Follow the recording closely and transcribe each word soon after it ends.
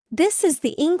This is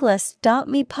the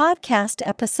Englist.me podcast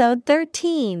episode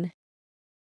 13.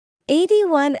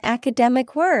 81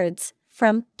 academic words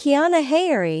from Kiana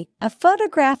Hayeri, a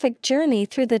photographic journey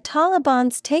through the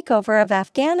Taliban's takeover of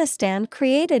Afghanistan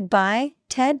created by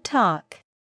TED Talk.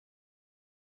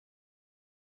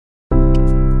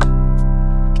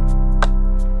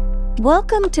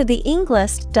 Welcome to the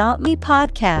Englist.me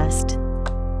podcast.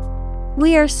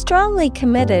 We are strongly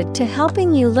committed to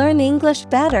helping you learn English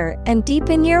better and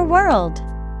deepen your world.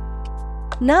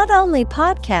 Not only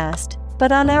podcast, but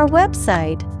on our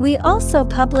website, we also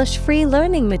publish free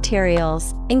learning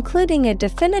materials, including a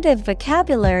definitive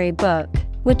vocabulary book,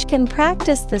 which can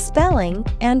practice the spelling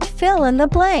and fill in the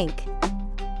blank.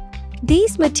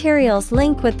 These materials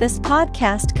link with this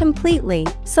podcast completely,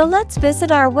 so let's visit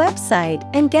our website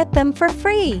and get them for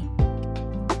free.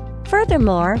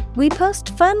 Furthermore, we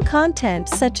post fun content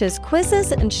such as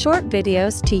quizzes and short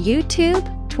videos to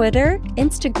YouTube, Twitter,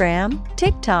 Instagram,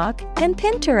 TikTok, and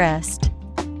Pinterest.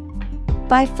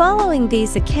 By following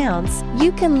these accounts,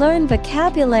 you can learn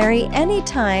vocabulary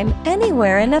anytime,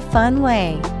 anywhere in a fun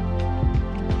way.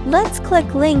 Let's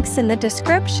click links in the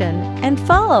description and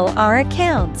follow our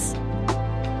accounts.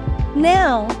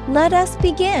 Now, let us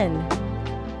begin.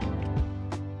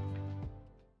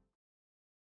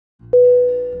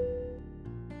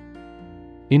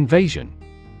 Invasion.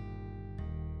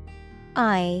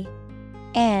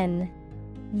 I-N-V-A-S-I-O-N.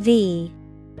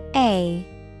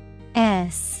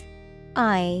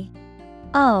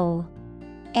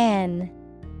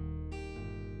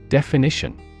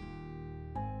 Definition: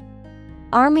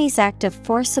 Army's act of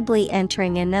forcibly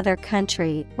entering another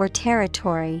country or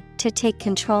territory to take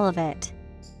control of it.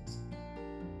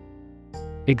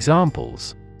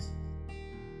 Examples: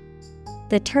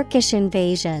 The Turkish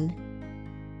invasion.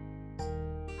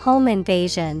 Home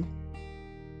invasion.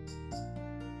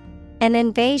 An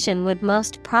invasion would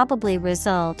most probably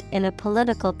result in a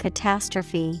political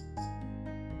catastrophe.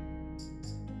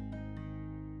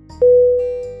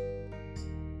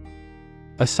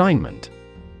 Assignment.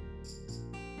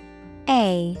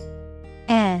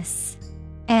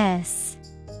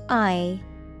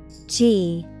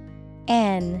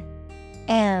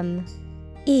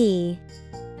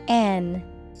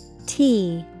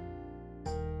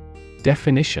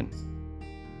 Definition: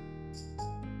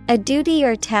 A duty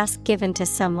or task given to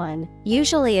someone,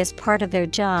 usually as part of their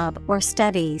job or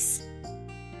studies.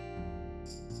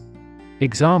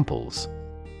 Examples: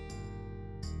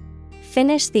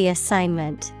 Finish the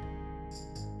assignment.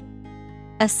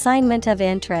 Assignment of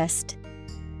interest.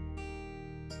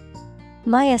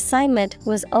 My assignment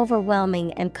was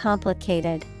overwhelming and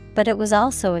complicated, but it was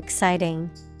also exciting.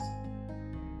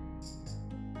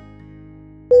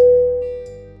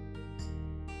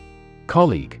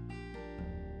 Colleague.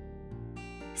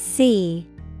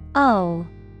 C-O-L-L-E-A-G-U-E.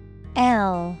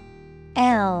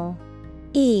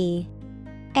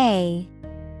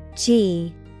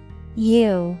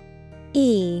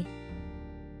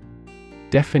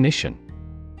 Definition: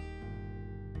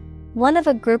 One of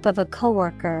a group of a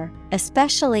coworker,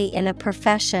 especially in a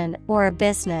profession or a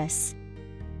business.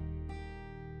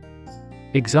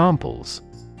 Examples: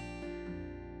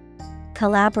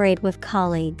 Collaborate with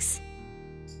colleagues.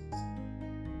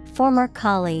 Former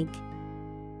colleague.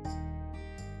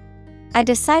 I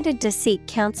decided to seek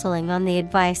counseling on the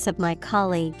advice of my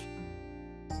colleague.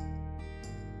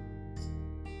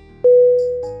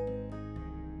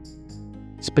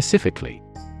 Specifically.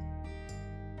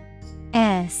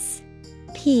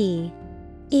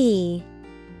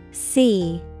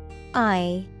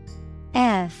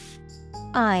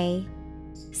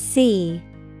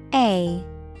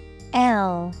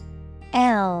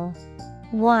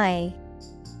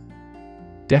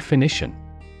 Definition: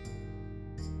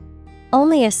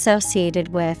 Only associated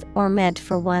with or meant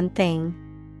for one thing.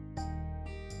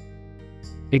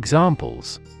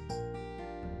 Examples: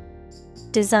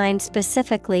 Designed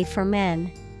specifically for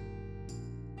men.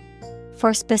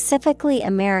 For specifically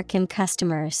American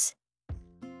customers.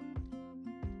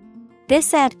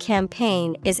 This ad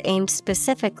campaign is aimed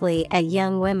specifically at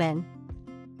young women.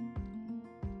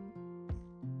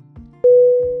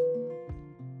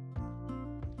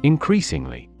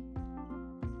 Increasingly.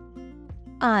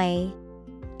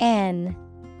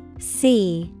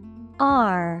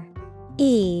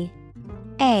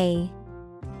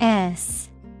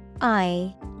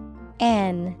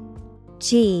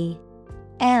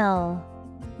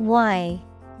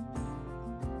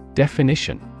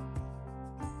 Definition: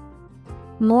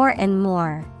 More and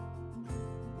more.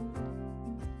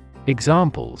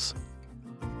 Examples: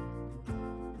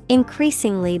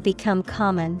 Increasingly become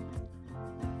common.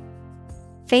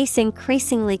 Face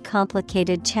increasingly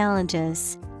complicated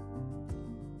challenges.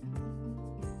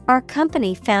 Our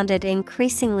company found it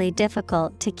increasingly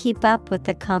difficult to keep up with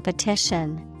the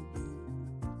competition.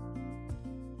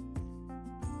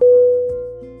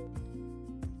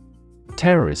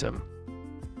 Terrorism.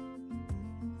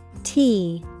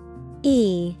 Terrorism.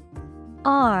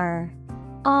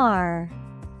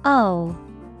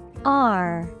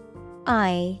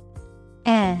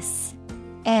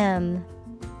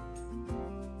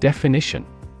 Definition.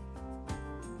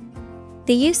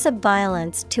 The use of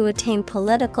violence to attain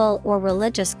political or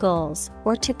religious goals,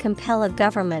 or to compel a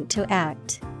government to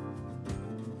act.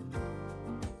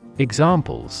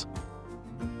 Examples.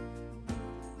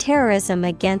 Terrorism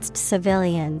against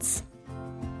civilians.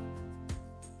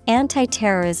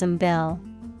 Anti-terrorism bill.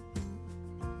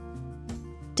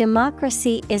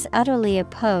 Democracy is utterly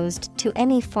opposed to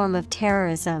any form of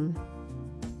terrorism.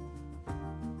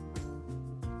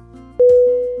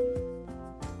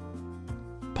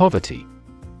 Poverty.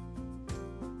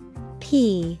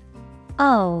 Poverty.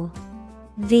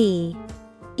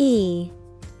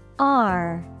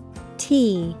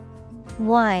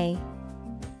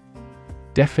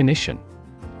 Definition.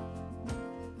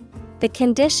 The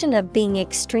condition of being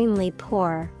extremely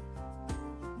poor.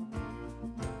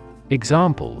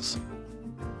 Examples.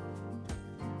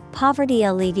 Poverty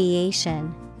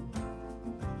alleviation.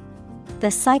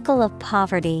 The cycle of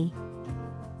poverty.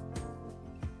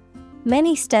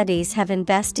 Many studies have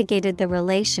investigated the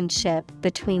relationship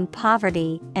between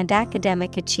poverty and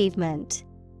academic achievement.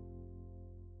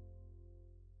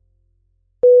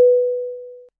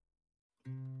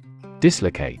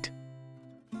 Dislocate.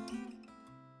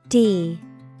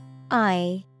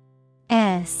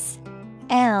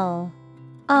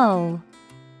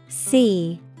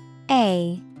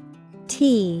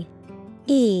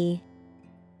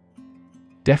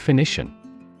 Definition.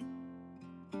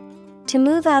 To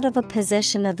move out of a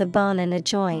position of the bone in a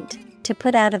joint, to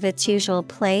put out of its usual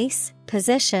place,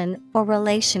 position, or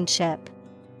relationship.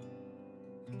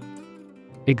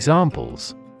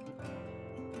 Examples.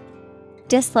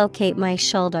 Dislocate my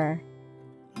shoulder.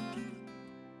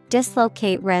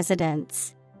 Dislocate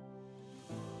residence.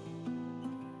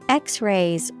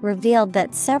 X-rays revealed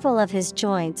that several of his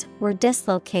joints were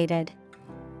dislocated.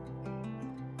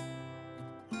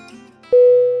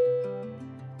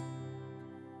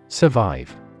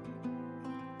 Survive.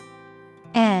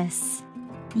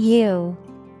 S-U-R-V-I-V-E.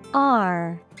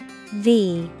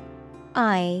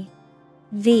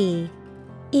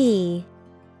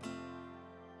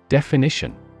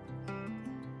 Definition.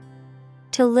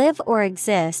 To live or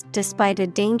exist despite a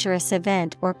dangerous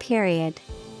event or period.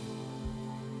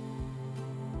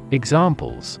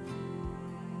 Examples.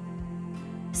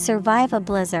 Survive a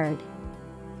blizzard.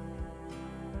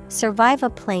 Survive a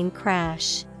plane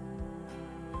crash.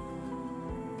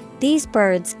 These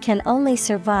birds can only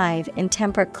survive in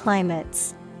temperate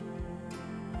climates.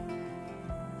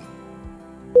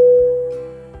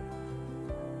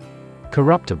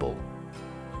 Corruptible.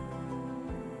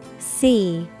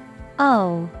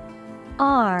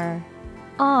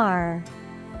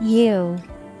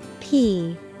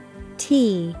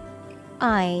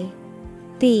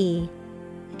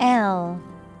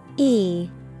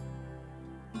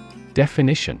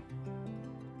 Definition.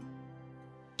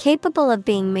 Capable of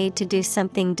being made to do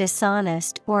something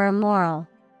dishonest or immoral.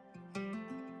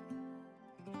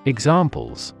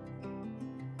 Examples.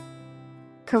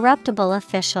 Corruptible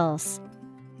officials.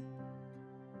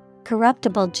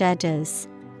 Corruptible judges.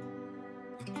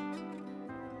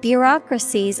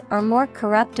 Bureaucracies are more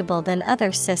corruptible than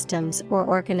other systems or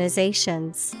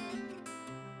organizations.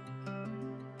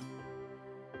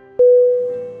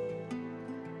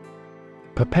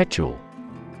 Perpetual.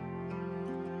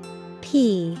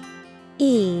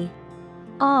 P-E-R-P-E-T-U-A-L.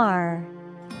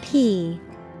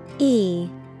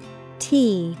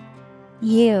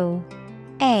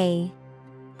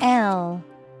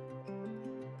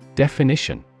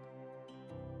 Definition.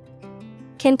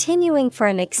 Continuing for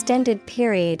an extended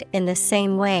period in the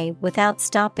same way without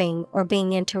stopping or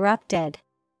being interrupted.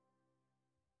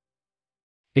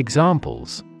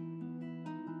 Examples.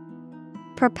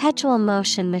 Perpetual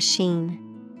motion machine.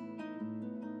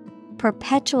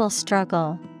 Perpetual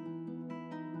struggle.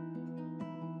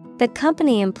 The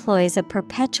company employs a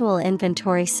perpetual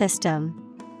inventory system.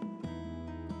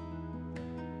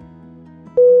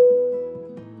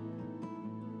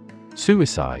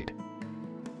 Suicide.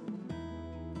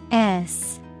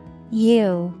 S-U-I-C-I-D-E.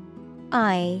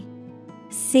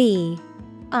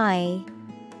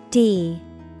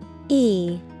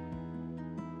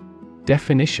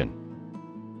 Definition.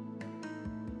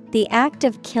 The act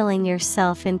of killing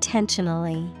yourself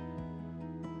intentionally.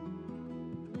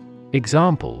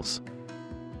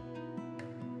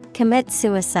 Commit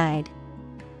suicide.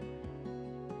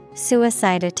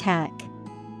 Suicide attack.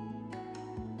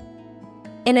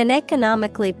 In an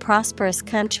economically prosperous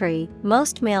country,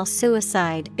 most male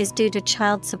suicide is due to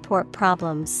child support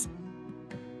problems.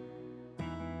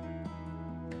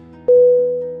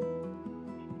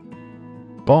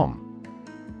 Bomb.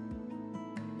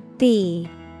 B-O-M-B.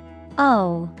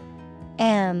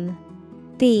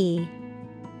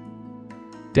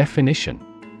 Definition.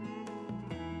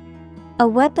 A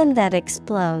weapon that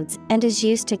explodes and is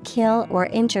used to kill or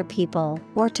injure people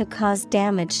or to cause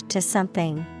damage to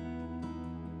something.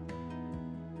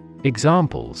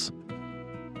 Examples.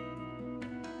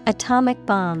 Atomic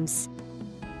bombs.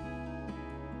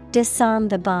 Disarm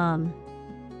the bomb.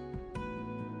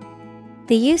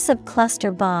 The use of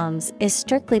cluster bombs is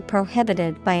strictly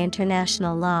prohibited by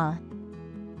international law.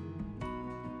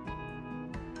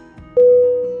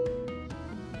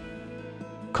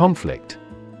 Conflict.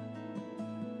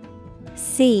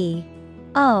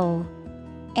 C-O-N-F-L-I-C-T.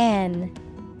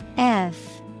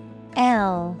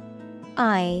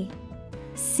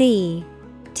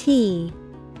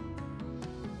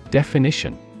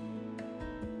 Definition.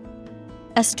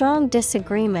 A strong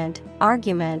disagreement,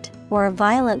 argument, or a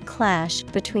violent clash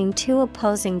between two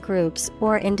opposing groups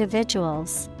or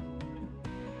individuals.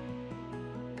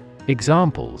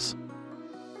 Examples.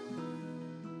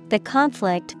 The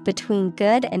conflict between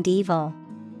good and evil.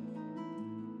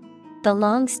 The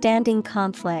long-standing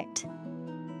conflict.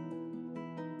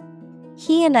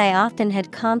 He and I often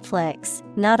had conflicts,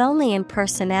 not only in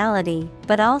personality,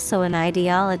 but also in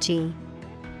ideology.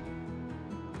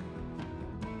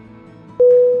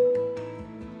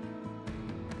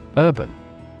 Urban.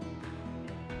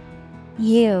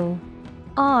 U-R-B-A-N.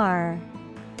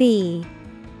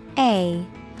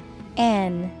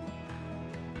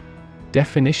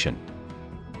 Definition.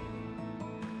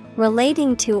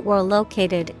 Relating to or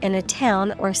located in a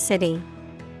town or city.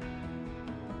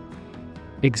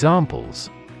 Examples.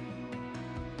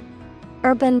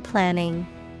 Urban planning.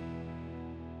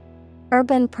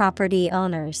 Urban property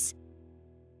owners.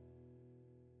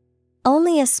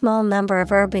 Only a small number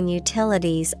of urban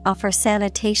utilities offer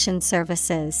sanitation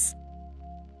services.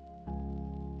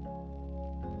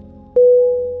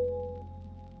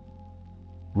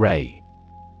 Ray.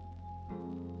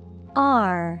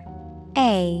 R-A-Y.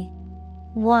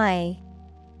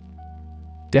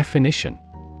 Definition.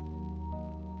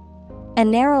 A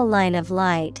narrow line of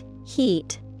light,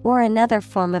 heat, or another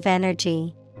form of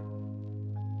energy.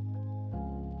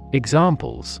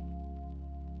 Examples.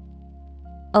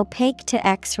 Opaque to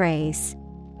X-rays.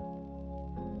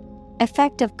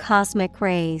 Effect of cosmic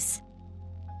rays.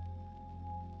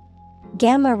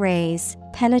 Gamma rays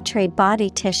penetrate body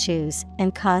tissues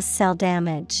and cause cell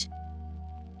damage.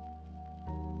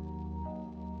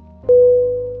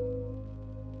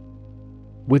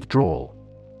 Withdrawal.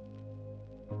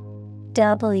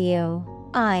 W-I-T-H-D-R-A-W-A-L.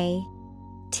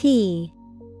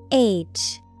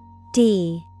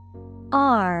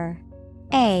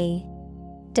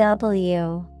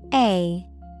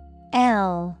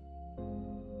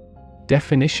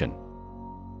 Definition.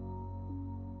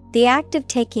 The act of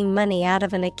taking money out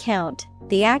of an account,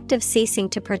 the act of ceasing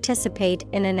to participate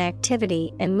in an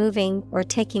activity and moving or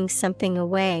taking something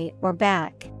away or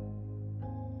back.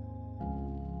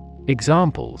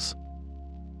 Examples.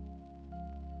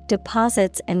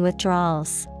 Deposits and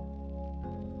withdrawals.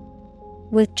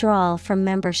 Withdrawal from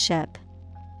membership.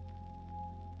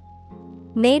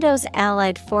 NATO's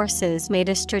allied forces made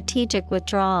a strategic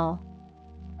withdrawal.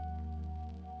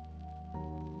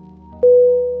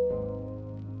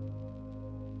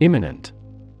 Imminent.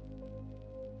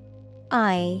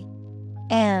 I-M-M-I-N-E-N-T.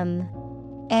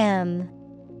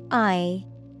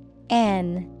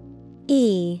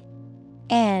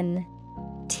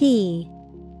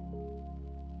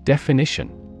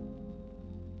 Definition.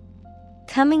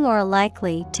 Coming or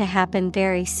likely to happen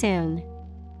very soon.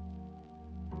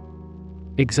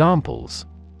 Examples.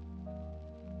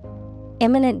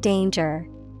 Imminent danger.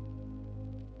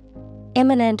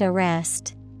 Imminent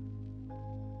arrest.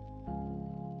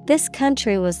 This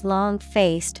country was long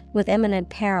faced with imminent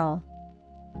peril.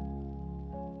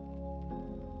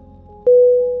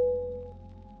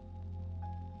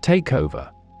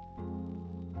 Takeover.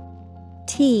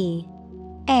 T-A-K-E-O-V-E-R.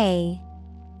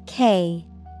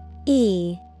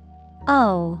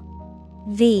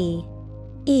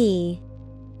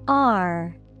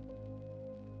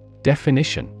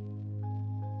 Definition.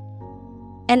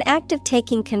 An act of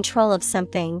taking control of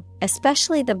something,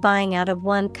 especially the buying out of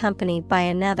one company by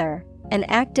another, an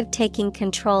act of taking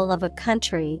control of a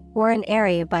country or an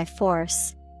area by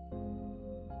force.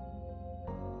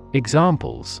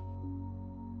 Examples.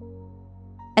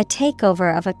 A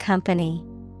takeover of a company.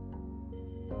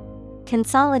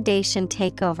 Consolidation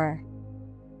takeover.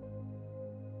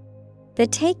 The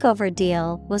takeover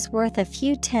deal was worth a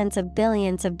few tens of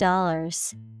billions of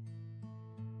dollars.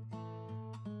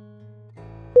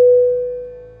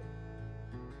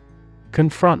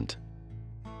 Confront.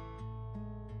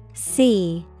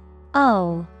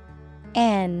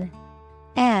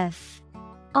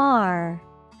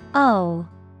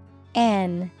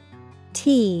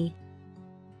 C-O-N-F-R-O-N-T.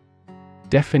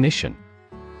 Definition.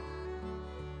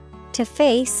 To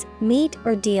face, meet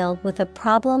or deal with a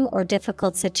problem or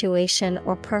difficult situation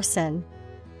or person.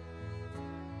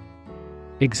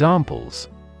 Examples.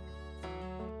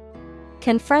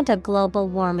 Confront a global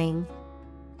warming.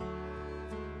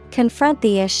 Confront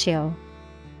the issue.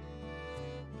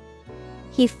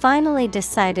 He finally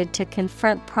decided to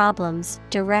confront problems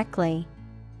directly.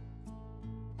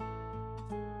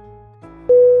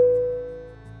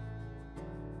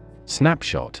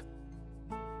 Snapshot.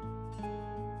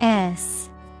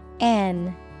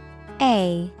 S-N-A-P-S-H-O-T.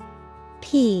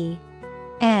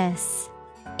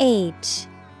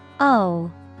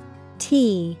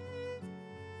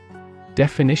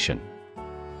 Definition.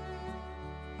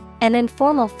 An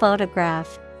informal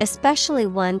photograph, especially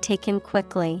one taken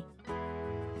quickly.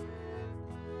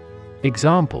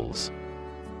 Examples.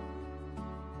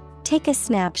 Take a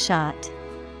snapshot.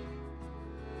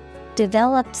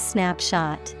 Developed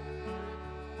snapshot.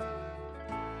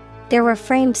 There were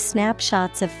framed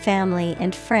snapshots of family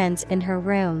and friends in her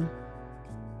room.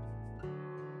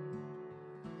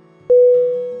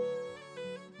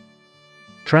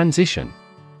 Transition.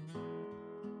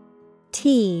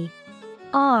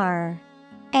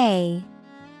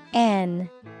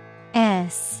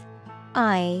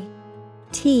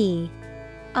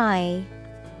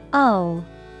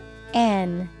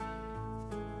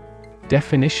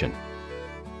 Definition.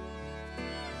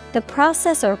 The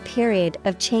process or period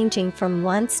of changing from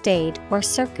one state or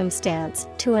circumstance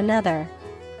to another.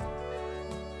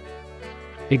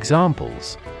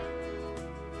 Examples.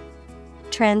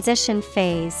 Transition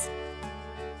phase.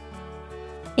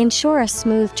 Ensure a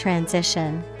smooth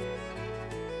transition.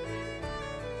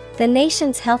 The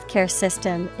nation's healthcare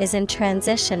system is in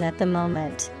transition at the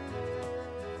moment.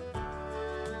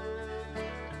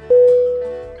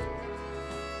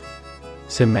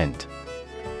 Cement.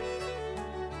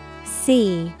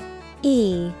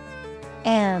 C-E-M-E-N-T.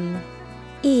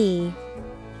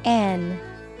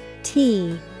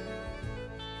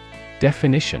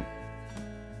 Definition.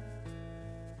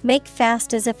 Make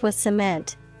fast as if with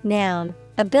cement. Noun,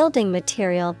 a building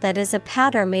material that is a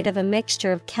powder made of a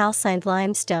mixture of calcined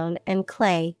limestone and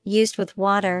clay, used with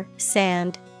water,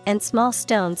 sand, and small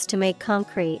stones to make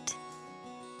concrete.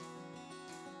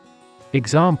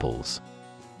 Examples.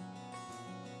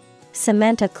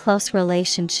 Cement a close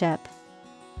relationship.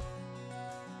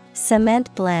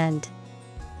 Cement blend.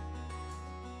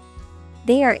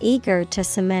 They are eager to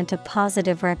cement a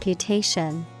positive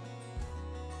reputation.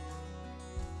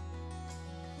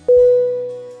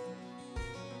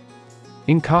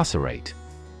 Incarcerate.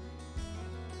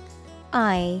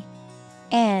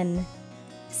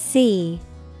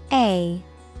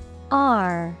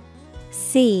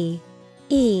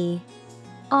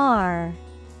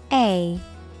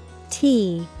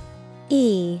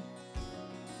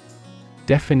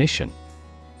 Definition.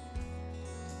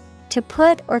 To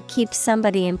put or keep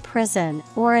somebody in prison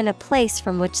or in a place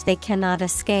from which they cannot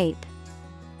escape.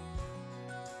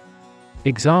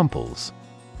 Examples.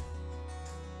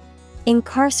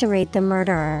 Incarcerate the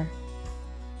murderer.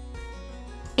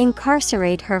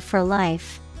 Incarcerate her for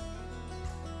life.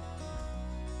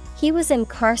 He was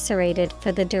incarcerated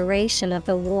for the duration of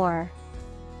the war.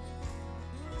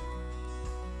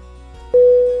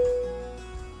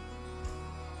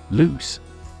 Loose.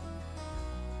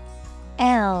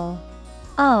 L-O-O-S-E.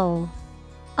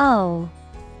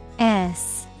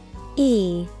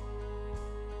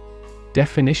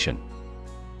 Definition.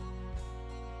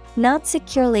 Not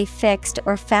securely fixed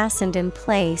or fastened in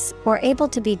place or able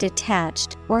to be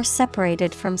detached or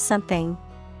separated from something.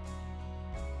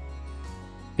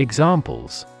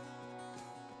 Examples.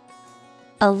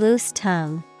 A loose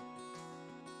tongue.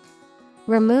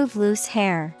 Remove loose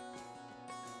hair.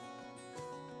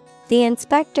 The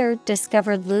inspector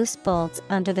discovered loose bolts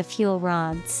under the fuel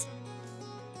rods.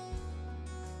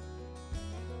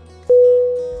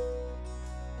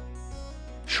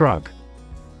 Shrug.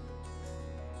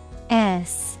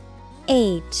 S-H-R-U-G.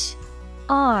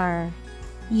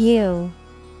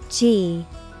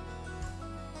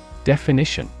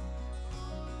 Definition.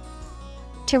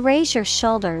 To raise your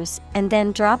shoulders and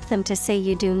then drop them to say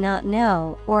you do not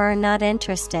know or are not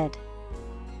interested.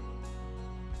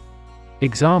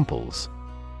 Examples: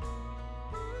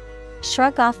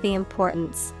 shrug off the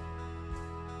importance.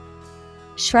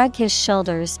 Shrug his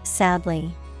shoulders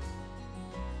sadly.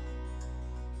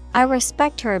 I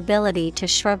respect her ability to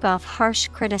shrug off harsh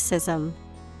criticism.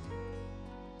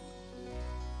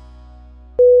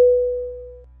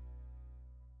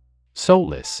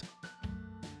 Soulless.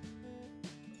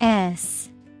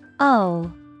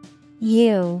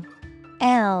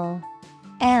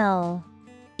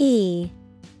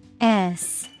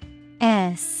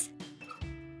 S-O-U-L-L-E-S-S.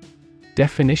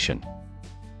 Definition: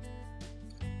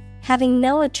 having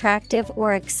no attractive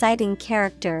or exciting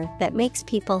character that makes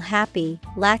people happy,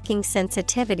 lacking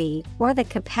sensitivity or the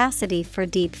capacity for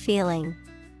deep feeling.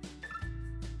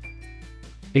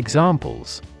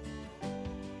 Examples: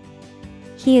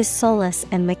 he is soulless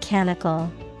and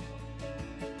mechanical.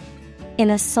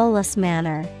 In a soulless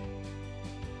manner.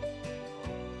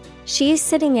 She is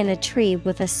sitting in a tree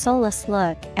with a soulless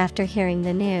look after hearing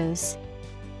the news.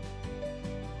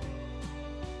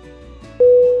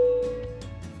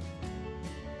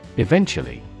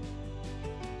 Eventually.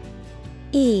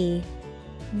 E-V-E-N-T-U-A-L-L-Y.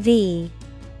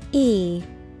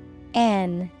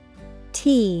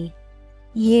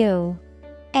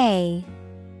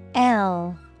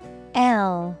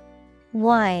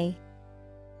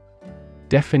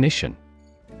 Definition: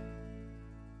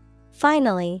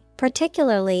 finally,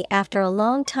 particularly after a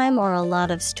long time or a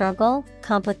lot of struggle,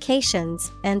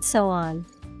 complications, and so on.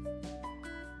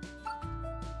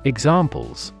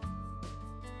 Examples: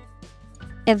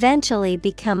 eventually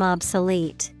become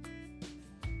obsolete.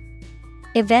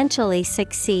 Eventually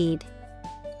succeed.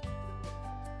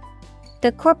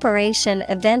 The corporation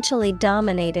eventually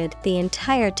dominated the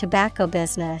entire tobacco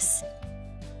business.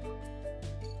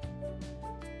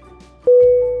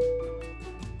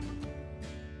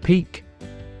 Peak.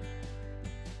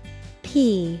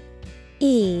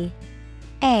 P-E-A-K.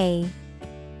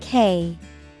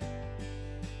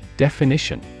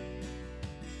 Definition: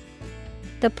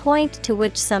 the point to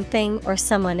which something or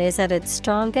someone is at its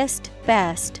strongest,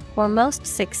 best, or most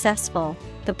successful,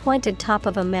 the pointed top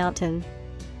of a mountain.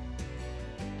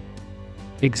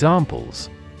 Examples: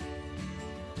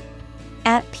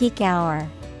 at peak hour.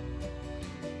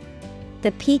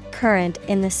 The peak current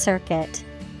in the circuit.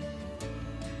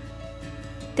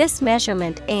 This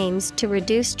measurement aims to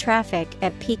reduce traffic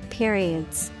at peak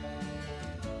periods.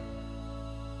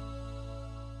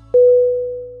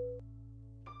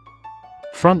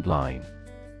 Frontline.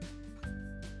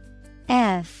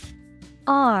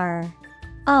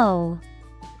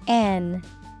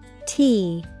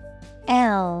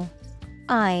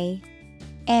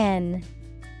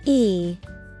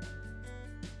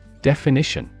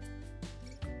 Definition: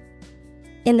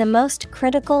 in the most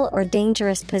critical or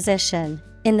dangerous position,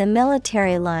 in the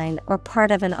military line or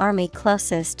part of an army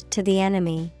closest to the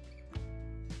enemy.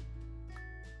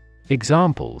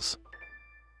 Examples: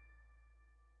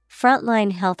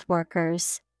 frontline health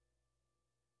workers.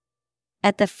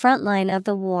 At the front line of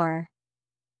the war.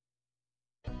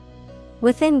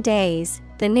 Within days,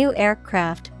 the new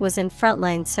aircraft was in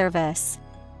frontline service.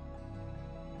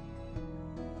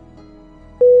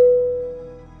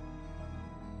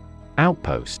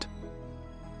 Outpost.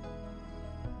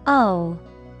 O-U-T-P-O-S-T.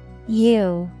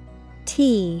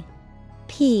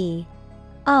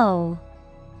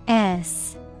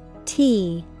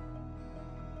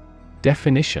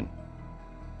 Definition: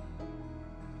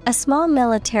 a small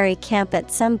military camp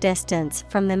at some distance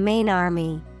from the main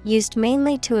army, used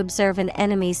mainly to observe an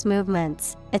enemy's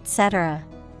movements, etc.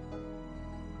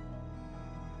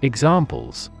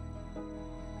 Examples: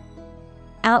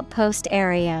 outpost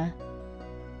area.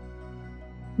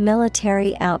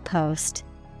 Military outpost.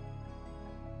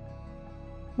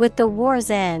 With the war's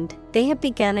end, they have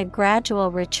begun a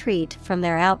gradual retreat from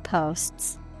their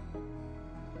outposts.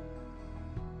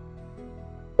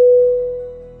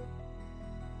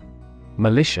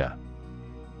 Militia.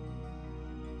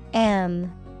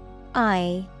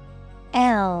 M-I-L-I-T-I-A.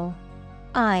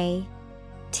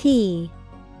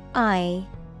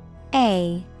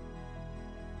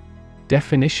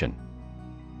 Definition: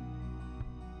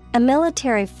 a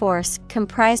military force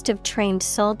comprised of trained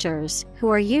soldiers who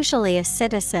are usually a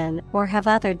citizen or have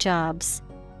other jobs.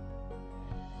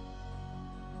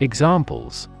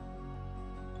 Examples: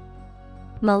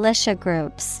 militia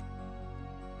groups.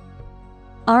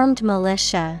 Armed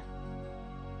militia.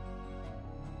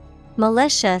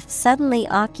 Militia suddenly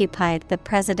occupied the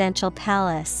presidential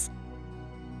palace.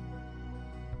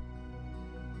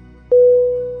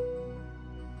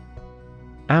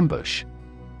 Ambush.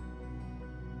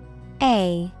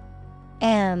 A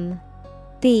M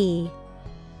B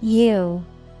U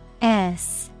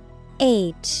S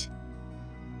H.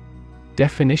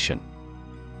 Definition: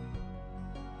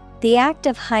 the act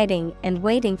of hiding and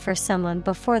waiting for someone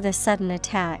before the sudden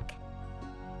attack.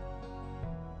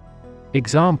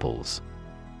 Examples: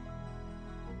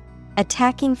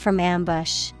 Attacking from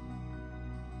ambush.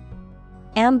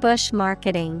 Ambush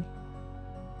marketing.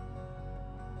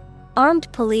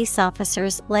 Armed police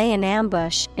officers lay an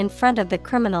ambush in front of the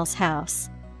criminal's house.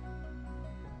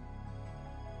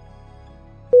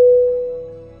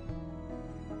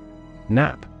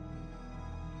 Nap.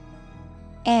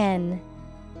 N-A-P.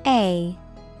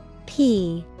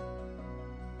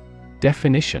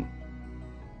 Definition: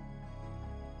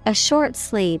 a short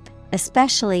sleep,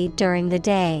 especially during the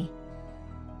day.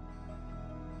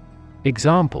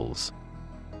 Examples: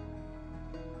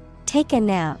 take a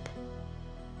nap.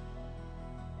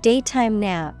 Daytime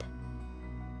nap.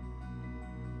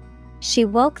 She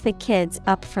woke the kids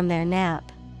up from their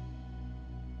nap.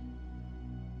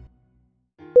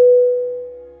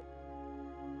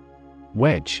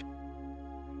 Wedge.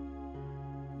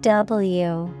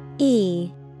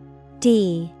 W-E-D-G-E.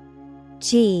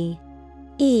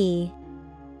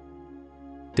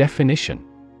 Definition: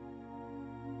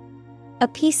 a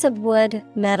piece of wood,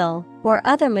 metal, or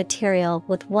other material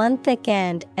with one thick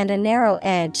end and a narrow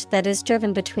edge that is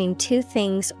driven between two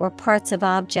things or parts of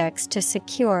objects to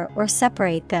secure or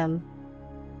separate them.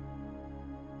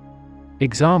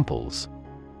 Examples: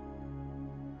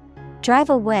 drive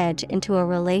a wedge into a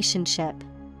relationship.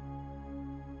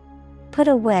 Put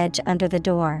a wedge under the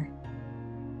door.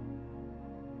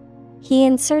 He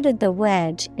inserted the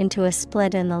wedge into a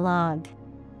split in the log.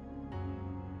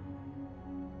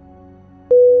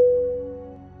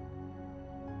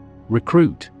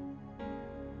 Recruit.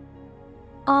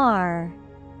 R-E-C-R-U-I-T.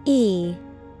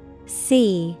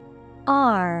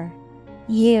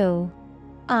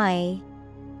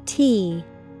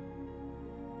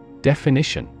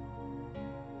 Definition: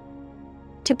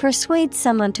 to persuade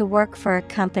someone to work for a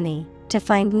company, to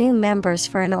find new members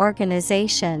for an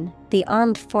organization, the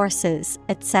armed forces,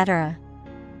 etc.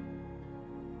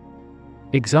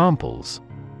 Examples: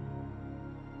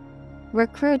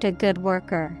 recruit a good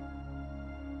worker.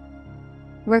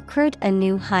 Recruit a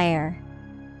new hire.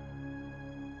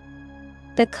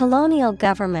 The colonial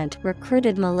government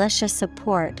recruited militia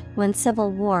support when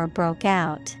civil war broke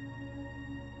out.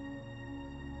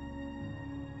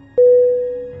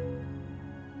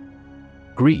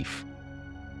 Grief.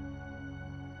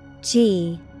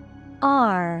 G-R-I-E-F.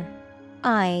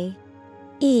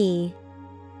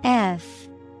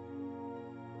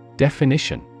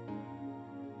 Definition: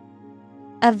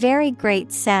 a very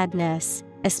great sadness,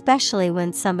 especially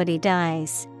when somebody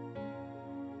dies.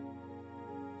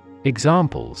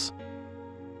 Examples: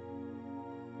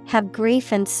 have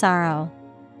grief and sorrow.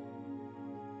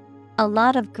 A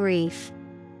lot of grief.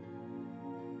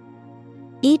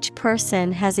 Each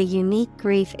person has a unique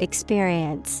grief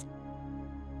experience.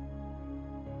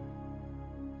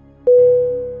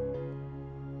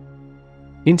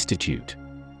 Institute.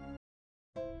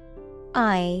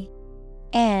 I-N-S-T-I-T-U-T-E.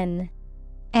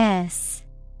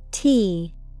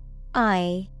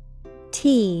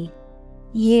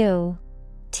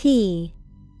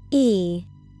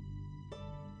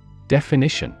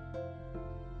 Definition: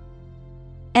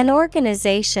 an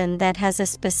organization that has a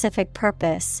specific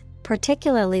purpose,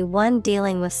 particularly one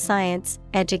dealing with science,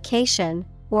 education,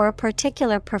 or a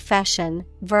particular profession.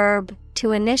 Verb,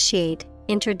 to initiate,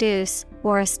 introduce,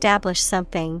 or establish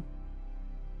something.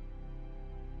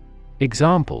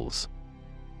 Examples: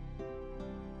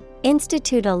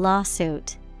 institute a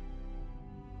lawsuit.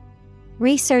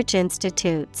 Research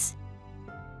institutes.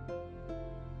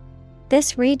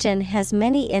 This region has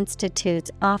many institutes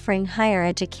offering higher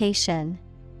education.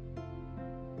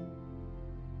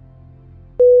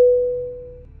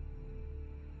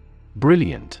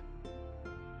 Brilliant.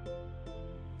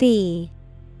 B-R-I-L-L-I-A-N-T.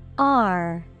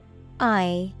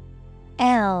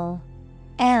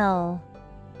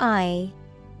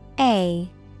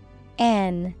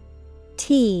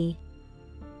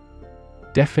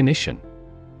 Definition: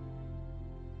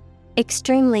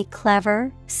 extremely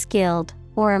clever, skilled,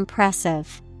 or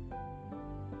impressive.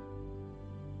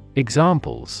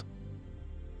 Examples: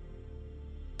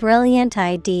 brilliant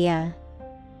idea.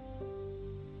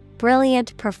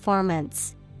 Brilliant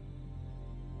performance.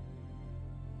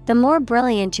 The more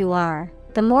brilliant you are,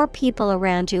 the more people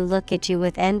around you look at you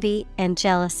with envy and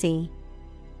jealousy.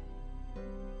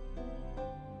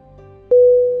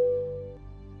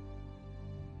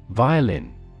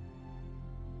 Violin.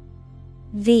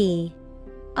 V-I-O-L-I-N.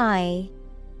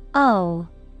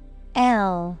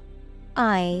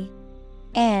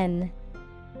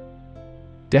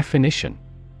 Definition: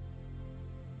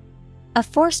 A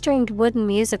four-stringed wooden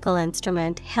musical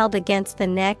instrument held against the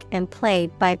neck and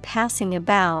played by passing a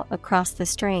bow across the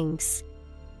strings.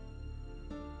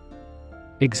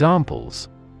 Examples: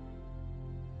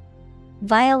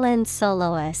 Violin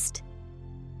soloist.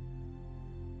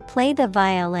 Play the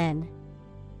violin.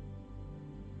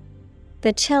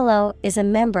 The cello is a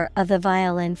member of the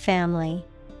violin family.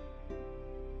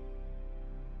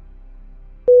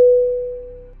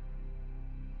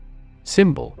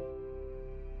 Symbol: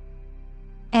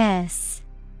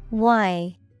 S-Y-M-B-O-L.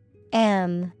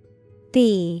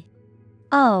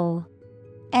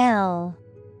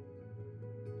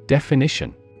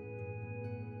 Definition: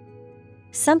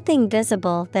 Something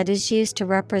visible that is used to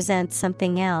represent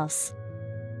something else.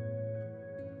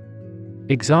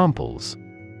 Examples: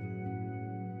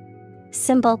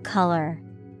 Symbol color.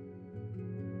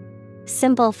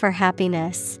 Symbol for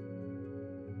happiness.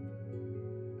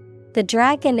 The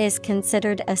dragon is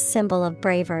considered a symbol of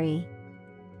bravery.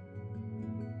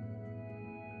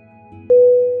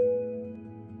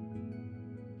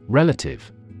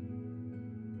 Relative: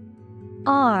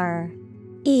 R-E-L-A-T-I-V-E.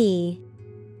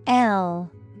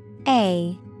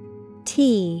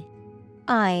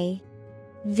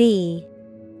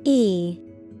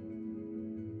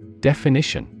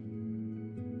 Definition: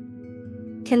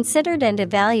 Considered and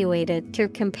evaluated through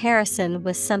comparison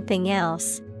with something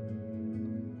else.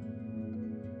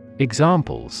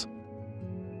 Examples: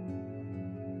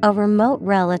 A remote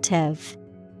relative.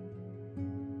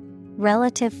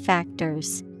 Relative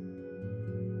factors.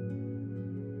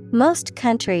 Most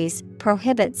countries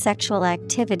prohibit sexual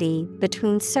activity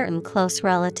between certain close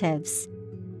relatives.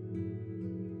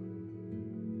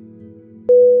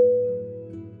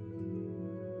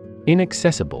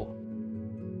 Inaccessible: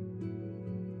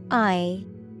 Inaccessible.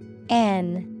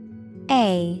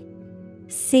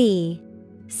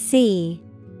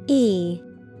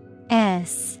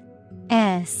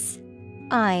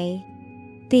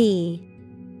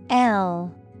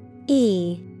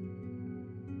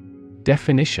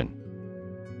 Definition: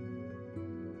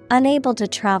 Unable to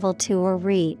travel to or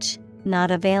reach, not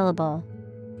available.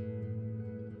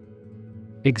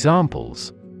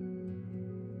 Examples: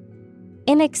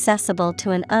 Inaccessible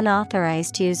to an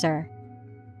unauthorized user.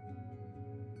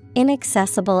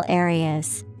 Inaccessible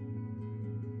areas.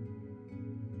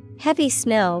 Heavy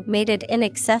snow made it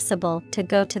inaccessible to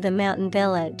go to the mountain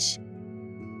village.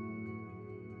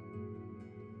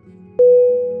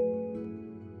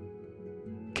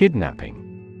 Kidnapping: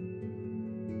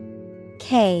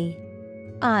 Kidnapping.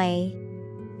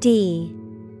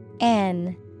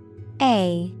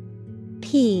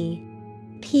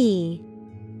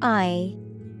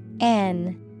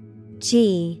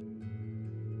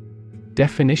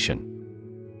 Definition: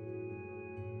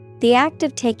 The act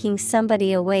of taking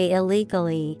somebody away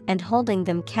illegally and holding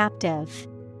them captive.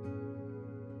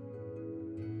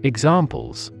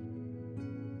 Examples: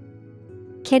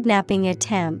 Kidnapping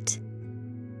attempt.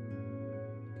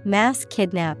 Mass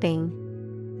kidnapping.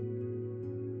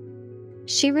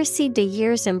 She received a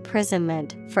year's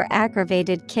imprisonment for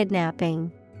aggravated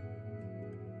kidnapping.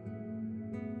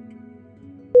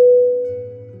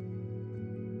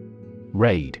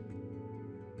 Raid: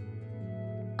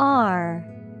 R-A-I-D.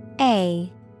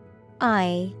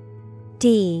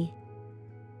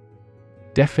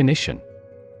 Definition: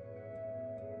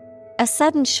 A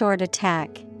sudden short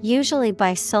attack, usually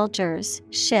by soldiers,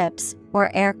 ships,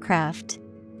 or aircraft.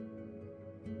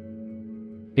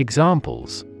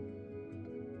 Examples: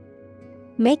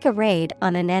 Make a raid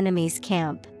on an enemy's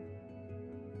camp.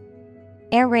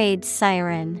 Air raid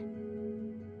siren.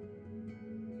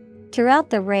 Throughout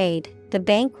the raid, the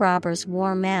bank robbers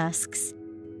wore masks.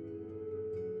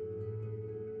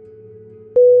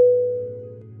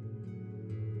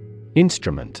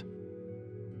 Instrument: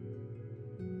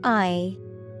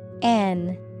 I-N-S-T-R-U-M-E-N-T.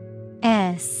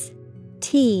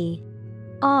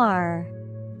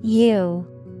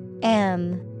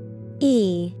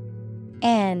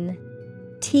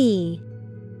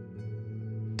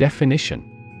 Definition: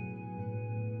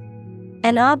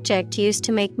 An object used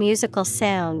to make musical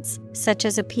sounds, such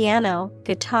as a piano,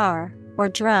 guitar, or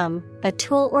drum, a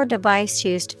tool or device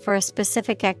used for a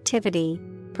specific activity,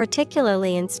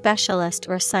 particularly in specialist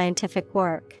or scientific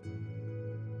work.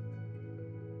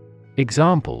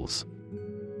 Examples: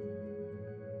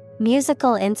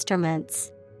 Musical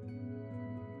instruments.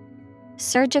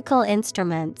 Surgical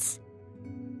instruments.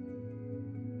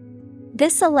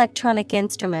 This electronic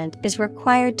instrument is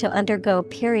required to undergo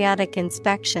periodic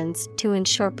inspections to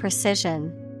ensure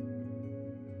precision.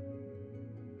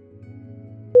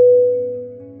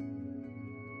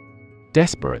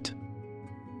 Desperate: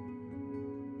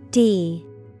 D-E-S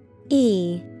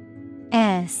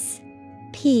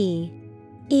P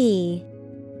E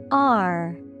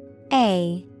R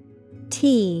A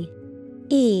T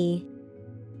E.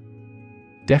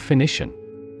 Definition: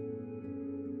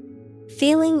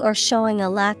 feeling or showing a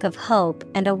lack of hope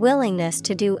and a willingness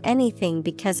to do anything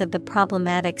because of the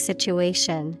problematic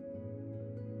situation.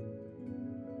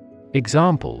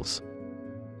 Examples: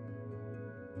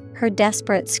 her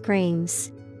desperate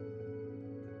screams.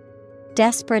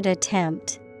 Desperate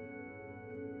attempt.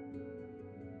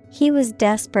 He was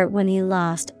desperate when he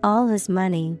lost all his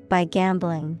money by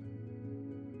gambling.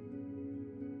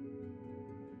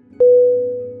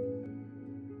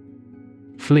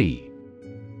 Flee.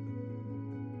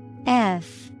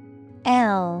 F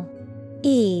L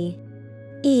E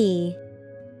E.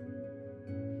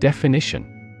 Definition: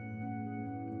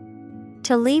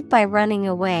 to leave by running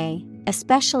away,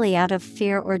 especially out of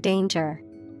fear or danger.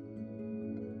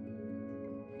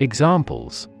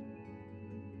 Examples: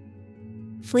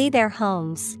 flee their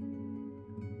homes.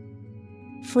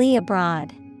 Flee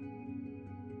abroad.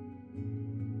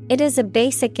 It is a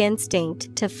basic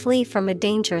instinct to flee from a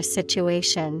dangerous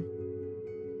situation.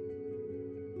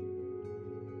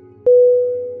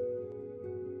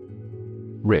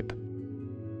 Rip.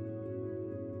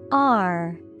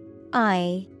 R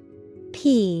I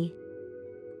P.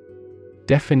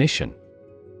 Definition: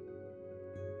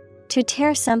 to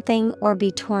tear something or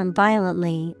be torn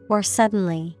violently or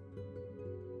suddenly.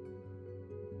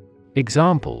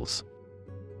 Examples: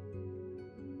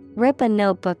 rip a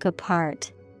notebook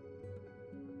apart.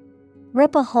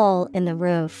 Rip a hole in the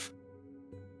roof.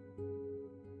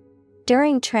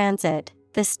 During transit,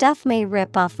 the stuff may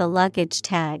rip off the luggage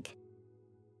tag.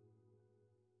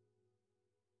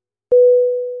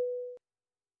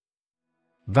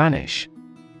 Vanish.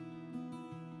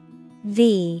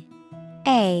 V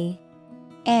A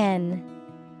N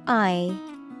I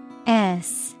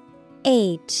S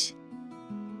H.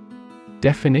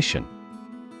 Definition: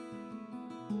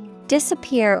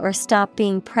 disappear or stop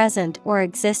being present or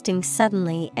existing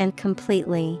suddenly and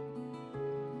completely.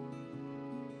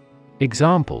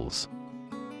 Examples: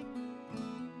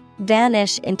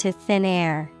 vanish into thin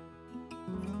air.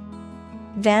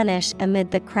 Vanish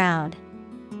amid the crowd.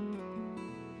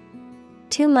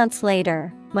 2 months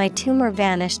later, my tumor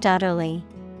vanished utterly.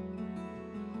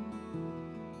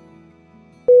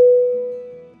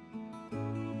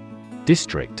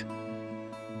 District.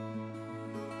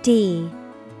 D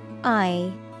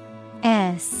I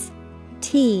S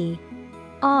T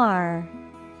R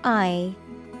I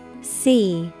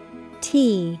C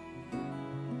T.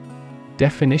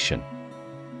 Definition: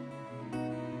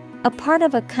 a part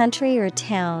of a country or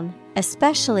town,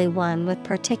 especially one with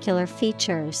particular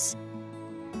features.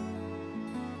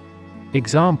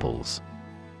 Examples: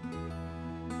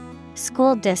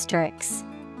 school districts.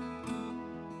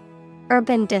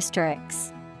 Urban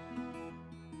districts.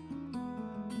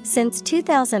 Since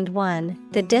 2001,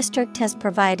 the district has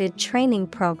provided training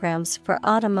programs for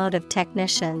automotive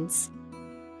technicians.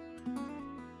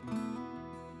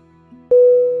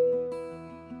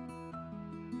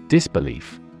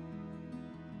 Disbelief.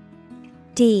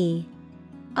 D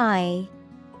I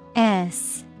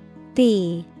S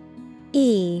B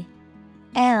E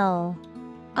L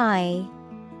I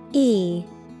E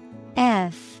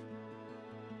F.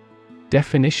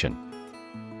 Definition: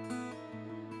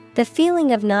 the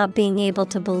feeling of not being able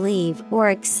to believe or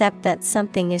accept that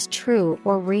something is true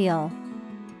or real.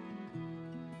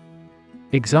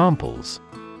 Examples: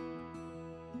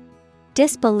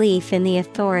 disbelief in the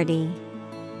authority.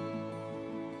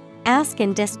 Ask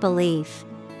in disbelief.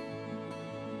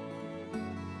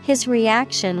 His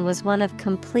reaction was one of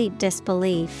complete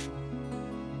disbelief.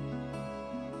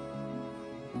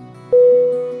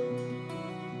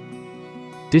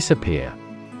 Disappear.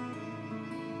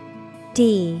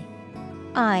 D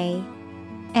I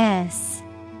S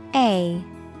A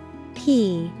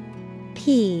P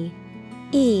P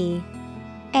E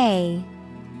A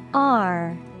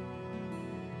R.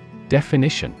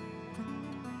 Definition: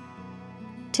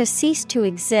 to cease to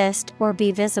exist or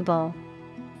be visible.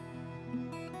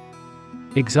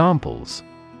 Examples: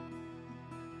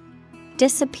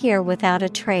 disappear without a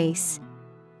trace.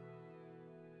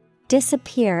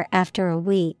 Disappear after a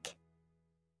week.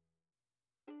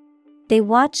 They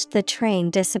watched the train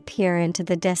disappear into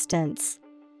the distance.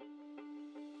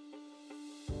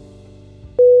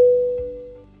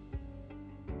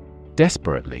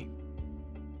 Desperately.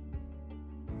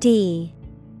 D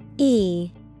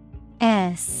E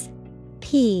S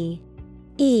P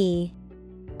E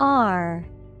R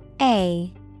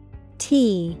A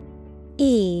T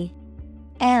E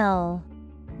L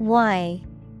Y.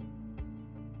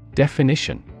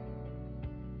 Definition: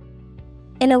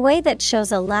 In a way that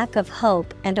shows a lack of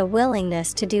hope and a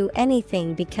willingness to do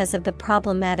anything because of the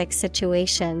problematic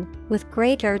situation, with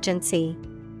great urgency.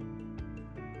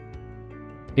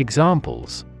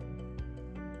 Examples: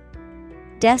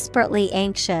 Desperately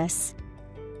anxious.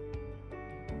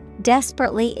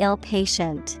 Desperately ill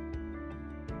patient.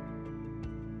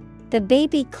 The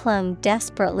baby clung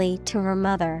desperately to her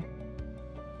mother.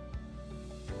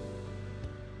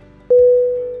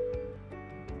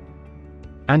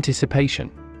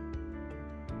 Anticipation.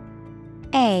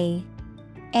 A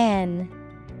N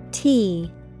T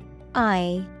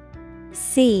I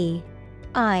C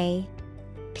I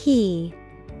P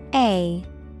A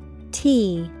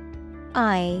T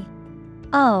I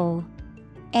O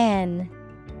N.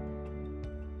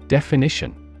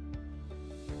 Definition: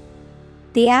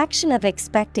 the action of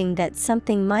expecting that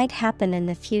something might happen in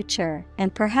the future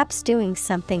and perhaps doing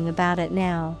something about it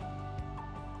now.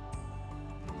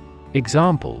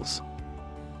 Examples: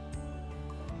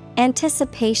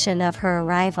 anticipation of her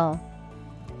arrival.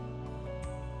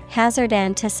 Hazard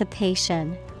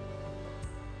anticipation.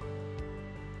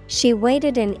 She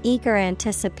waited in eager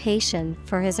anticipation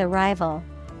for his arrival.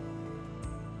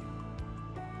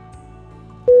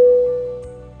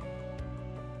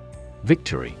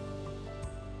 Victory.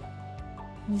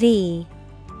 V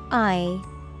I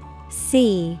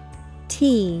C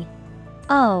T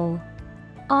O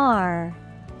R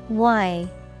Y.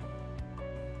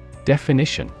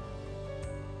 Definition: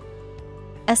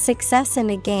 a success in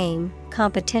a game,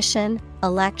 competition,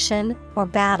 election, or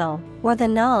battle, or the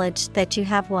knowledge that you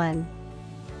have won.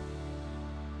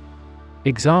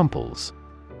 Examples: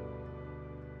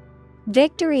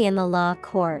 victory in the law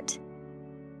court.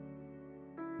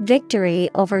 Victory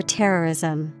over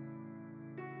terrorism.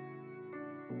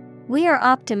 We are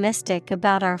optimistic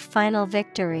about our final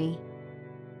victory.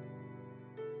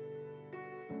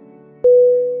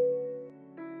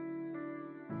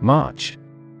 March.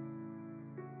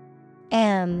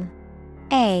 M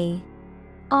A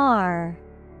R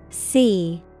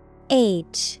C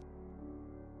H.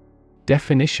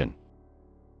 Definition: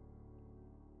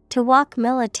 to walk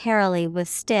militarily with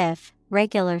stiff,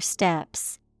 regular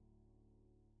steps.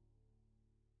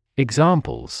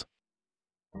 Examples: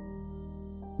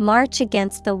 march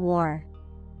against the war.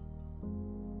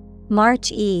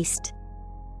 March east.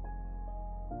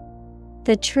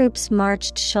 The troops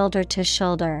marched shoulder to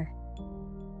shoulder.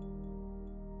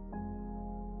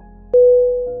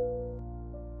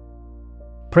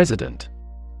 President.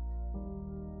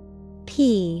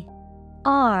 P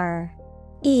R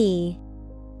E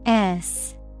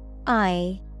S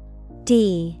I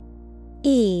D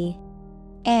E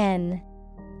N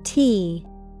T.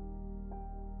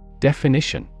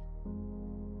 Definition: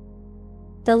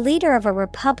 the leader of a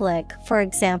republic, for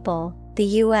example, the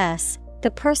U.S.,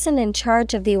 the person in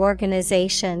charge of the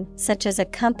organization, such as a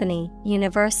company,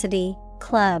 university,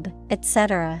 club,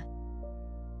 etc.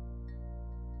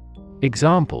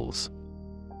 Examples: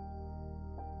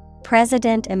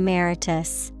 President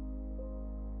Emeritus.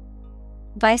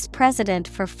 Vice President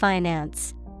for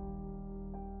Finance.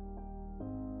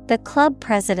 The club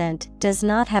president does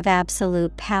not have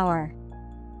absolute power.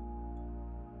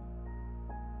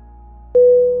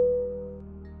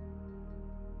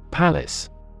 Palace.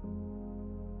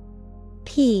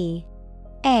 P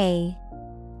A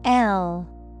L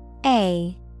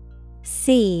A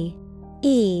C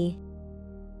E.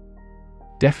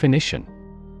 Definition: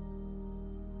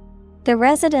 the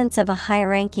residence of a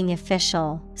high-ranking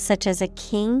official, such as a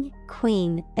king,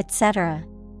 queen, etc.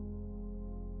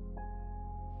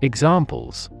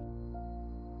 Examples: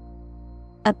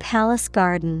 a palace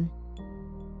garden.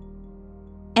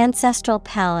 Ancestral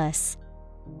palace.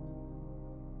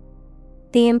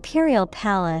 The imperial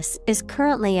palace is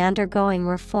currently undergoing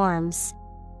reforms.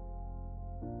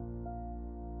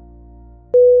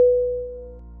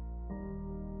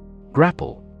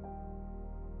 Grapple.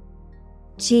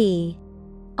 G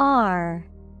R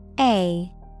A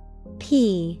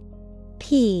P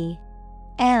P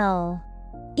L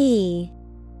E.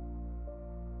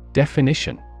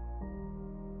 Definition: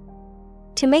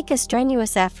 to make a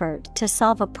strenuous effort to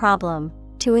solve a problem,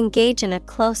 to engage in a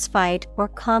close fight or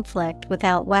conflict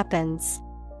without weapons.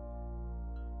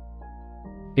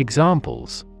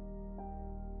 Examples: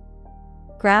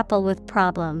 grapple with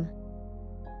problem.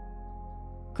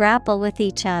 Grapple with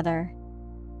each other.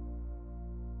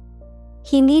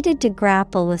 He needed to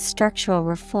grapple with structural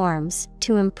reforms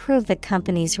to improve the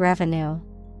company's revenue.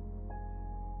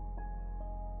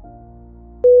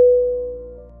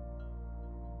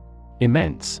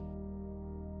 Immense.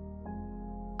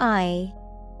 I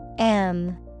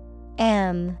M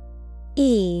M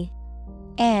E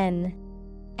N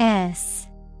S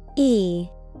E.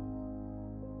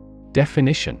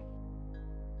 Definition: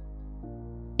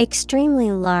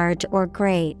 Extremely large or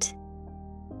great.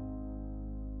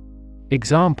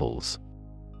 Examples: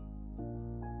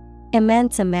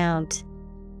 Immense amount.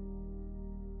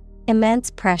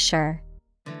 Immense pressure.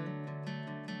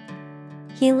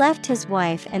 He left his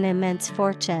wife an immense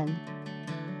fortune.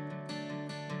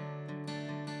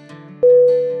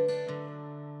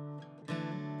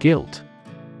 Guilt.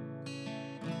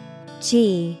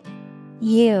 G-U-I-L-T.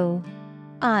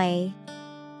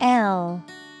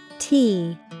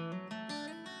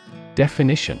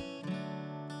 Definition: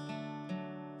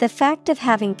 The fact of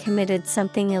having committed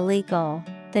something illegal,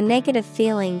 the negative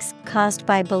feelings caused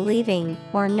by believing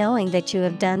or knowing that you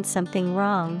have done something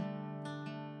wrong.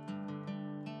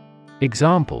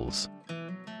 Examples: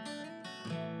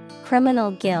 Criminal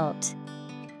guilt.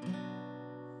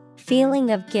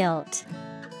 Feeling of guilt.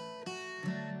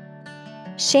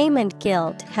 Shame and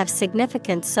guilt have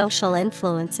significant social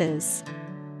influences.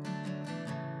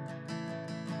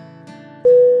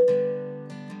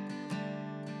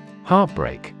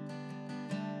 Heartbreak.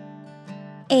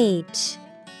 H-E-A-R-T-B-R-E-A-K.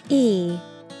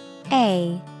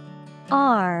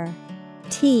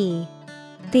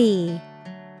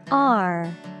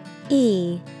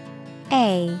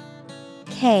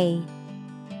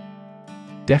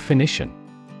 Definition: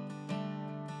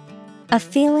 A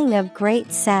feeling of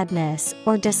great sadness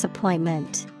or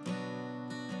disappointment.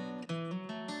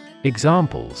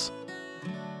 Examples: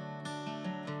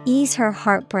 Ease her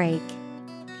heartbreak.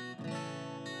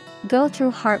 Go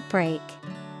through heartbreak.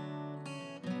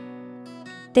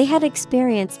 They had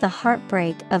experienced the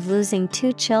heartbreak of losing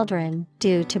 2 children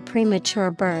due to premature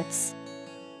births.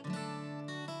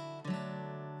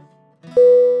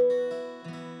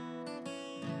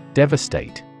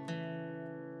 Devastate.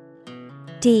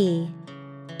 D-E-V-A-S-T-A-T-E.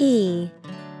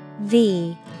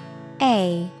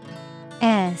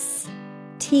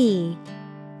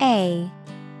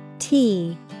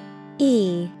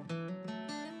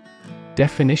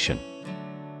 Definition: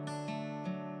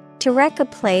 To wreck a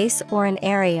place or an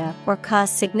area or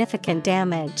cause significant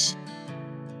damage.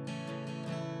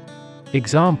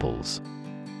 Examples: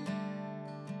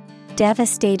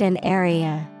 Devastate an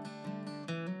area.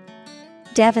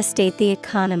 Devastate the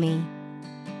economy.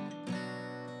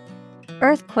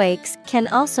 Earthquakes can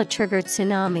also trigger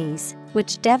tsunamis,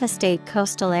 which devastate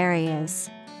coastal areas.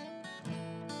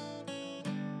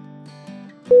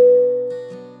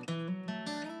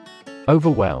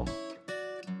 Overwhelm.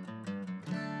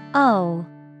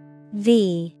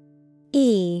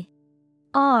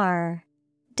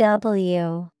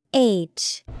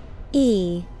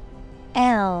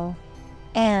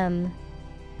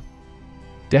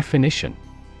 Definition: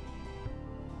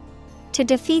 To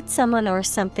defeat someone or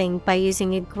something by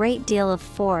using a great deal of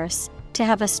force, to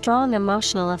have a strong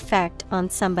emotional effect on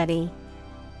somebody.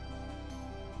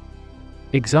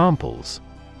 Examples: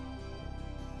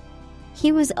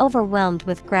 He was overwhelmed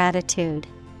with gratitude.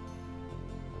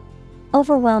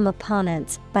 Overwhelm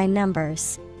opponents by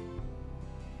numbers.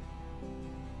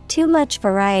 Too much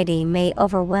variety may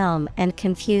overwhelm and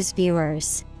confuse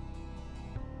viewers.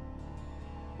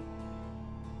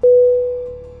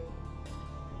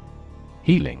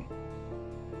 Healing.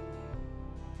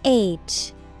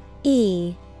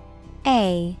 H-E-A-L-I-N-G.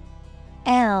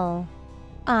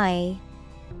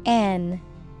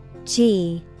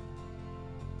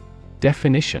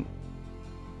 Definition: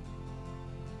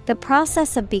 The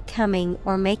process of becoming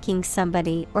or making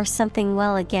somebody or something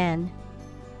well again.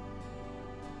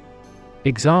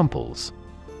 Examples: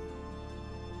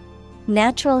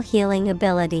 Natural healing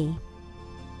ability.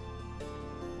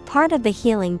 Part of the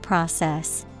healing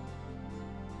process.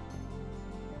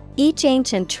 Each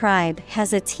ancient tribe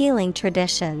has its healing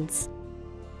traditions.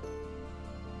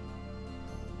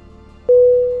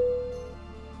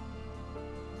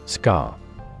 Scar.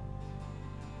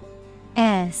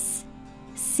 S-C-A-R.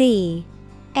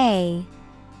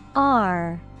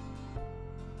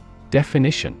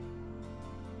 Definition: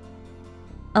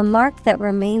 A mark that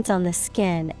remains on the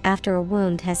skin after a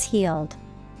wound has healed.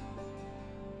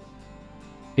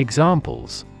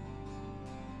 Examples: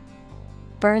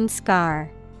 Burn scar.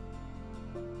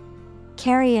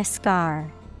 Carry a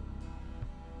scar.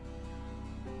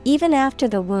 Even after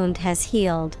the wound has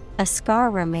healed, a scar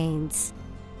remains.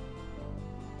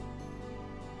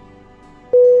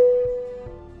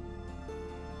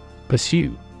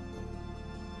 Pursue.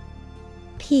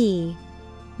 P-U-R-S-U-E.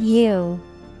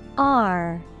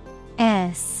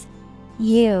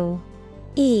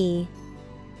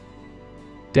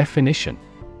 Definition: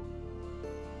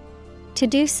 To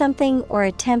do something or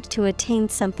attempt to attain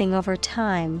something over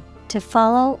time, to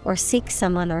follow or seek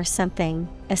someone or something,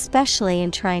 especially in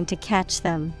trying to catch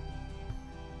them.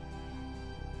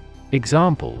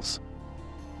 Examples: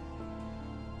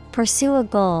 Pursue a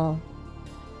goal.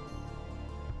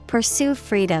 Pursue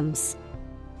freedoms.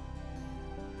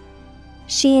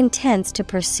 She intends to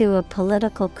pursue a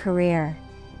political career.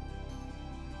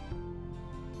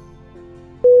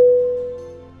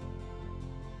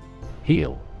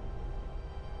 Heal.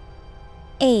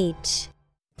 H-E-A-L.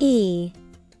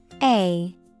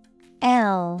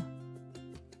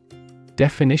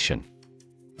 Definition: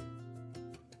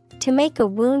 To make a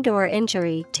wound or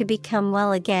injury to become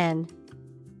well again.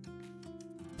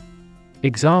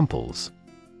 Examples: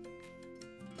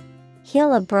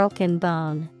 Heal a broken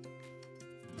bone.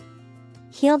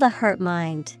 Heal the hurt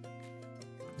mind.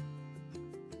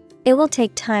 It will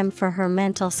take time for her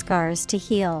mental scars to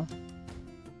heal.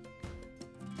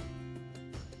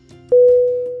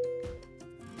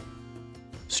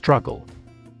 Struggle.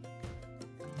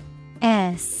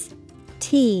 S-T-R-U-G-G-L-E.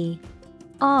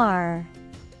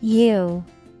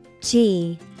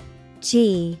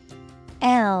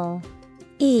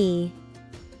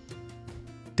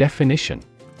 Definition: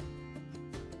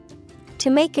 To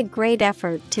make a great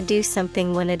effort to do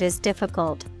something when it is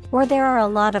difficult, or there are a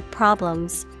lot of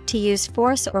problems, to use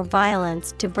force or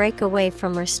violence to break away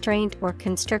from restraint or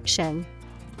constriction.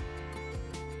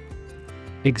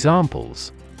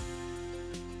 Examples: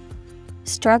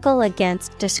 Struggle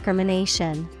against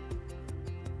discrimination.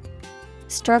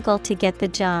 Struggle to get the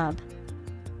job.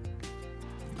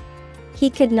 He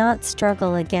could not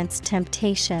struggle against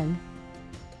temptation.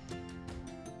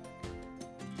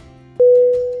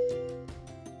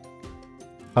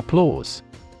 Applause.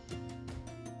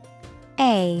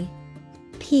 A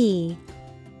P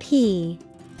P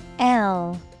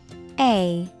L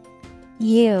A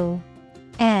U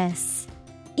S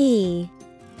E.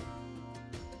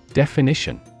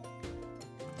 Definition: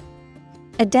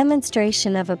 A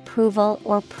demonstration of approval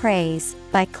or praise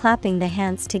by clapping the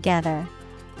hands together.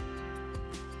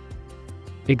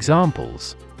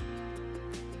 Examples: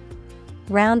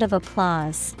 Round of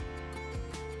applause.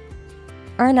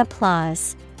 Earn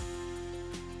applause.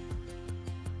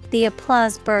 The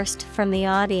applause burst from the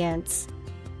audience.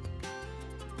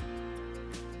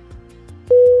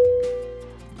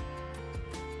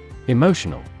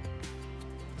 Emotional.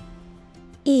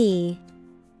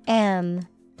 E-M-O-T-I-O-N-A-L.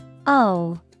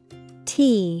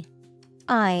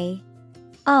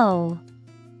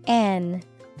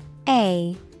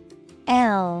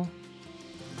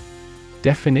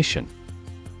 Definition: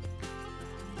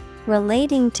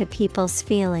 Relating to people's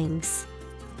feelings.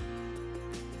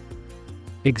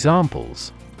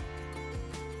 Examples: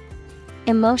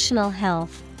 Emotional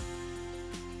health.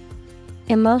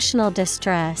 Emotional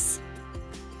distress.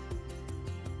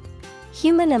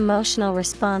 Human emotional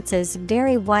responses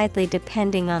vary widely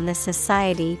depending on the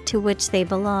society to which they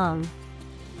belong.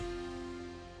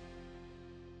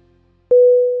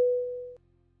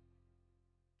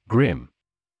 Grim.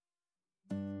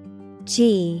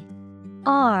 G-R-I-M.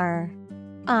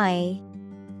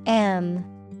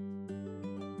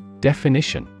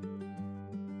 Definition: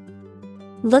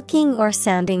 Looking or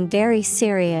sounding very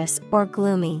serious or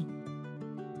gloomy.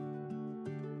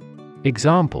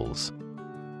 Examples: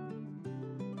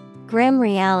 Grim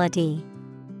reality.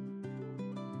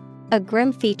 A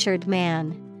grim-featured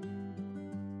man.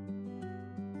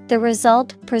 The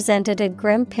result presented a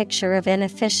grim picture of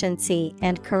inefficiency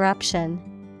and corruption.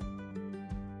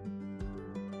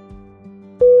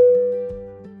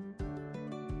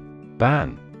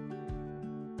 Ban.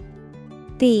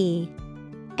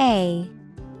 B-A-N.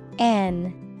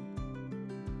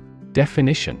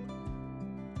 Definition: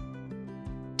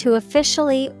 To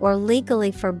officially or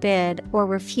legally forbid or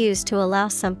refuse to allow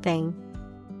something.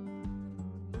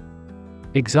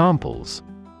 Examples: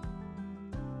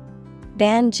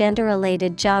 Ban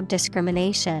gender-related job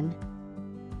discrimination.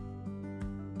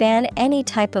 Ban any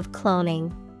type of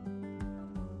cloning.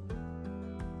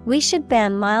 We should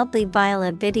ban mildly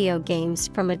violent video games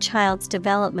from a child's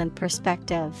development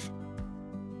perspective.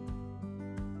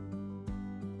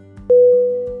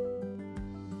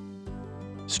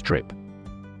 Strip.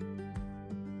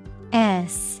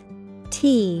 S-T-R-I-P.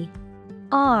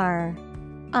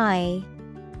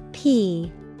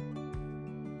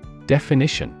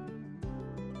 Definition: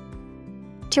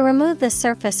 To remove the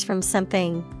surface from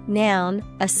something. Noun,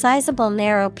 a sizable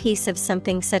narrow piece of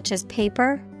something such as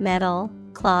paper, metal,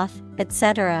 cloth,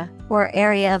 etc., or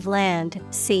area of land,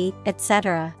 sea,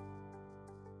 etc.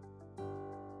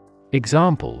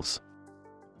 Examples: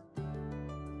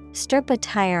 Strip a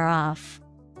tire off.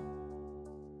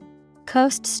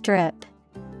 Coast strip.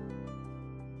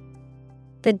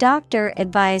 The doctor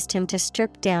advised him to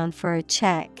strip down for a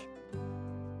check.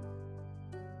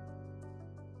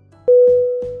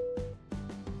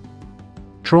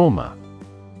 Trauma.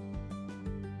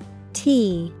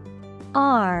 T-R-A-U-M-A.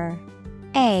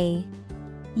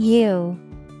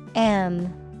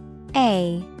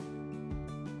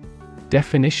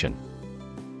 Definition.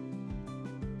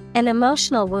 An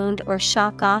emotional wound or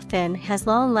shock often has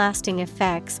long-lasting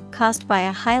effects caused by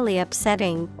a highly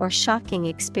upsetting or shocking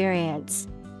experience.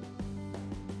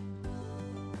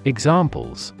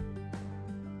 Examples: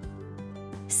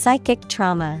 psychic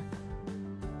trauma,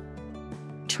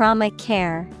 trauma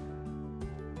care.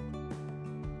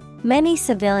 Many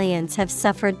civilians have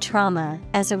suffered trauma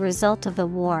as a result of the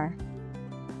war.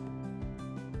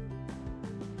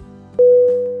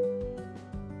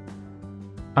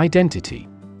 Identity.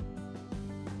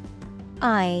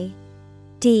 I-D-E-N-T-I-T-Y.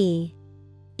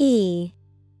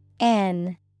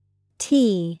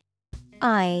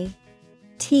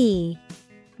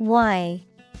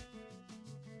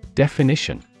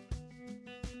 Definition.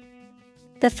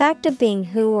 The fact of being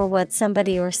who or what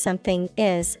somebody or something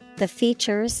is, the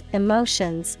features,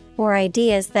 emotions, or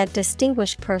ideas that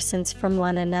distinguish persons from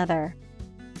one another.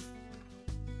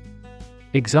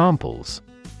 Examples: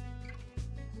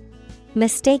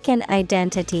 mistaken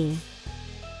identity,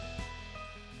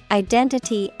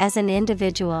 identity as an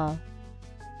individual.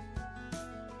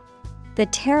 The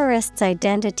terrorist's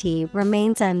identity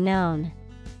remains unknown.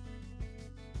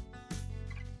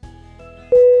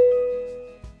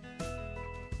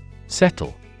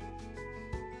 Settle.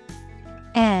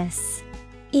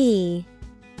 S-E-T-T-L-E.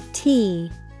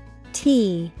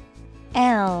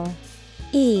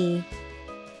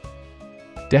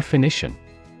 Definition.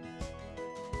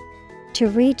 To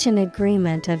reach an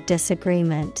agreement of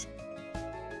disagreement.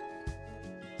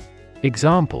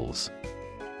 Examples: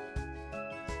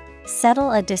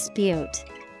 settle a dispute,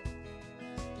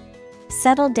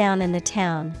 settle down in the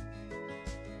town.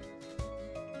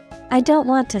 I don't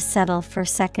want to settle for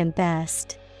second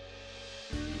best.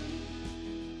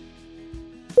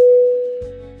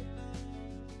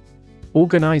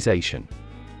 Organization.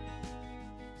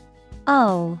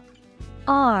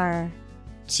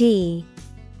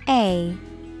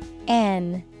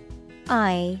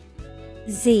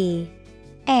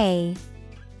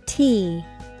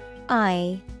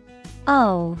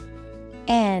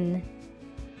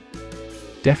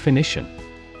 Definition.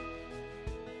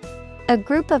 A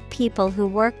group of people who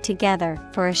work together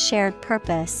for a shared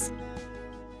purpose.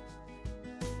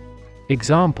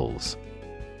 Examples: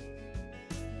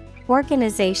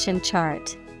 organization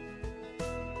chart,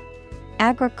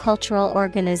 agricultural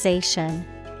organization.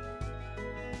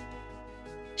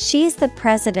 She's the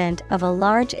president of a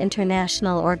large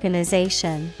international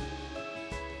organization.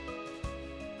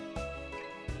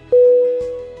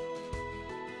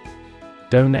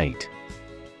 Donate.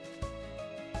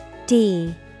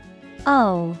 D-O-N-A-T-E.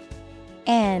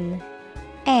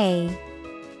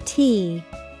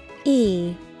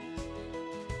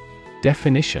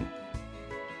 Definition.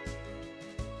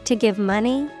 To give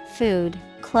money, food,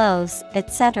 clothes,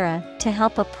 etc. to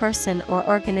help a person or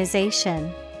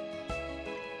organization.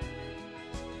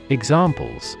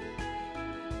 Examples: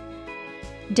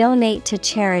 donate to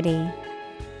charity,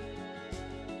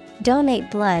 donate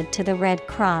blood to the Red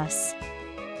Cross.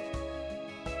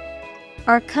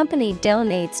 Our company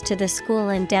donates to the school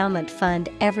endowment fund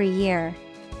every year.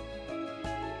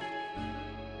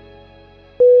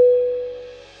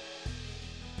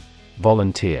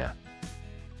 Volunteer.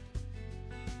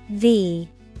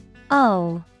 V-O-L-U-N-T-E-E-R.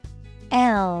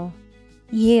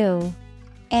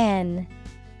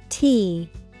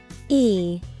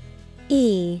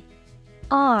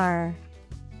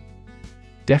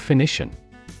 Definition.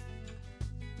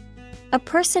 A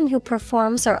person who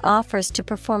performs or offers to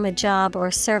perform a job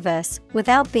or service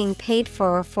without being paid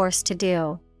for or forced to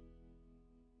do.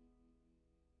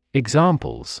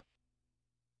 Examples: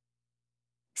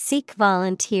 seek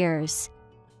volunteers,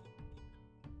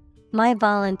 my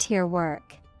volunteer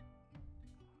work.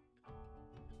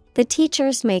 The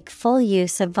teachers make full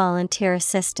use of volunteer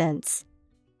assistance.